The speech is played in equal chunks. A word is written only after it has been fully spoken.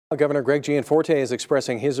Governor Greg Gianforte is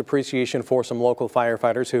expressing his appreciation for some local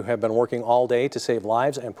firefighters who have been working all day to save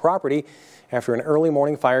lives and property after an early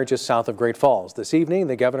morning fire just south of Great Falls. This evening,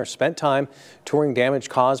 the governor spent time touring damage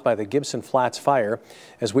caused by the Gibson Flats fire.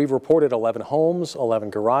 As we've reported, 11 homes, 11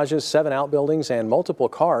 garages, 7 outbuildings, and multiple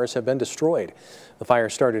cars have been destroyed. The fire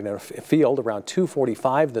started in a field around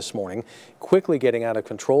 2:45 this morning, quickly getting out of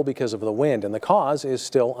control because of the wind, and the cause is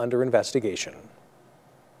still under investigation.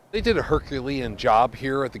 They did a Herculean job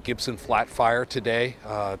here at the Gibson Flat fire today.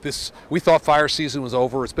 We thought fire season was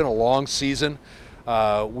over. It's been a long season.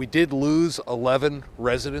 We did lose 11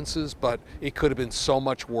 residences, but it could have been so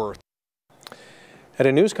much worse. At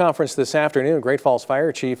a news conference this afternoon, Great Falls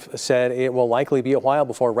Fire Chief said it will likely be a while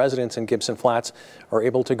before residents in Gibson Flats are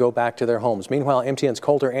able to go back to their homes. Meanwhile, MTN's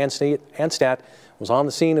Coulter Anstat was on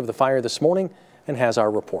the scene of the fire this morning and has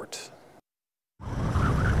our report.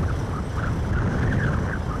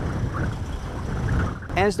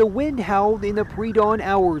 As the wind howled in the pre-dawn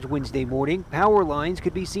hours Wednesday morning, power lines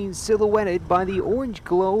could be seen silhouetted by the orange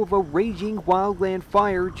glow of a raging wildland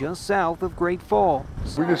fire just south of Great Falls.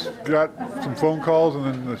 We just got some phone calls and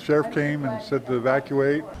then the sheriff came and said to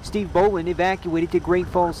evacuate. Steve Bolin evacuated to Great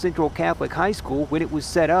Falls Central Catholic High School when it was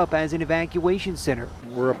set up as an evacuation center.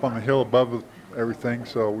 We're up on the hill above everything,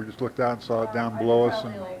 so we just looked out and saw it down below us,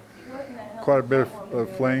 and quite a bit of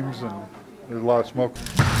flames, and there's a lot of smoke.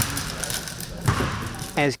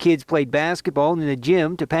 As kids played basketball in the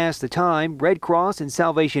gym to pass the time, Red Cross and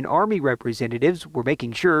Salvation Army representatives were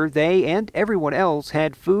making sure they and everyone else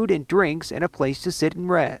had food and drinks and a place to sit and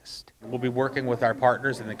rest. We'll be working with our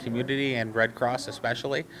partners in the community and Red Cross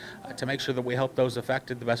especially to make sure that we help those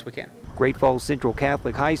affected the best we can. Great Falls Central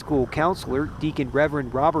Catholic High School counselor Deacon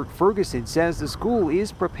Reverend Robert Ferguson says the school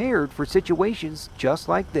is prepared for situations just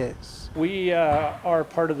like this. We are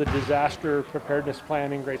part of the disaster preparedness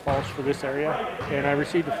plan in Great Falls for this area, and I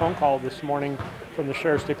received a phone call this morning from the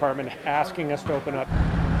Sheriff's Department asking us to open up.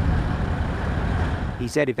 He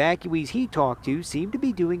said evacuees he talked to seem to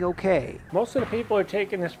be doing okay. Most of the people are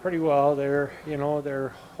taking this pretty well. They're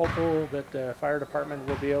hopeful that the fire department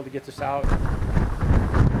will be able to get this out.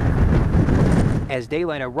 As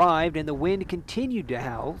daylight arrived and the wind continued to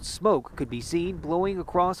howl, smoke could be seen blowing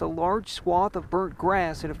across a large swath of burnt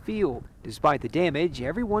grass in a field. Despite the damage,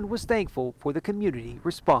 everyone was thankful for the community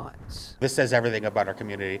response. This says everything about our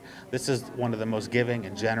community. This is one of the most giving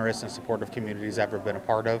and generous and supportive communities I've ever been a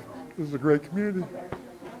part of. This is a great community.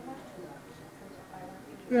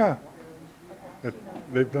 Yeah,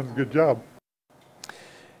 they've done a good job.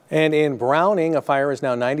 And in Browning, a fire is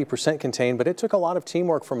now 90% contained, but it took a lot of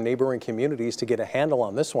teamwork from neighboring communities to get a handle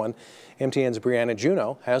on this one. MTN's Brianna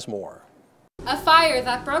Juneau has more. A fire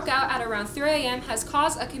that broke out at around 3 a.m. has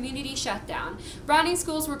caused a community shutdown. Browning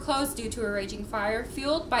schools were closed due to a raging fire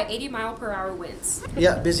fueled by 80-mile-per-hour winds.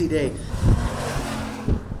 Yeah, busy day.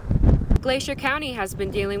 Glacier County has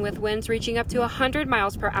been dealing with winds reaching up to 100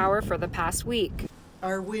 miles per hour for the past week.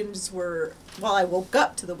 Our winds were, well, I woke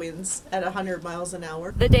up to the winds at 100 miles an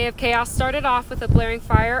hour. The day of chaos started off with a blaring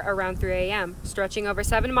fire around 3 a.m., stretching over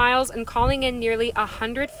 7 miles and calling in nearly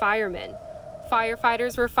 100 firemen.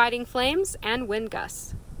 Firefighters were fighting flames and wind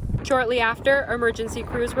gusts. Shortly after, emergency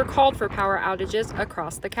crews were called for power outages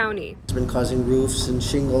across the county. It's been causing roofs and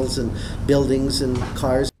shingles and buildings and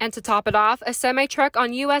cars. And to top it off, a semi-truck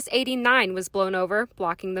on US 89 was blown over,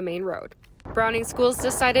 blocking the main road. Browning schools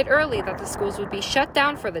decided early that the schools would be shut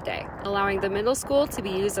down for the day, allowing the middle school to be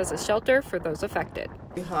used as a shelter for those affected.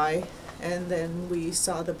 High, and then we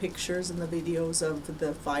saw the pictures and the videos of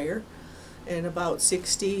the fire, and about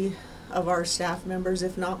 60 of our staff members,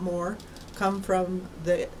 if not more, come from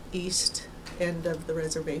the east end of the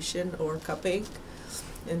reservation or Cupbank,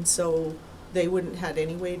 and so they wouldn't have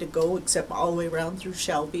any way to go except all the way around through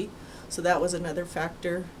Shelby, so that was another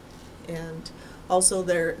factor. And also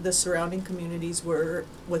the surrounding communities were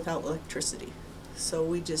without electricity. So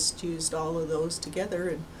we just used all of those together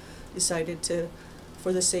and decided to,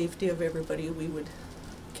 for the safety of everybody, we would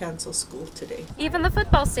cancel school today. Even the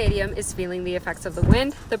football stadium is feeling the effects of the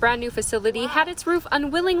wind. The brand new facility had its roof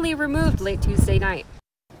unwillingly removed late Tuesday night.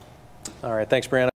 All right, thanks, Brianna.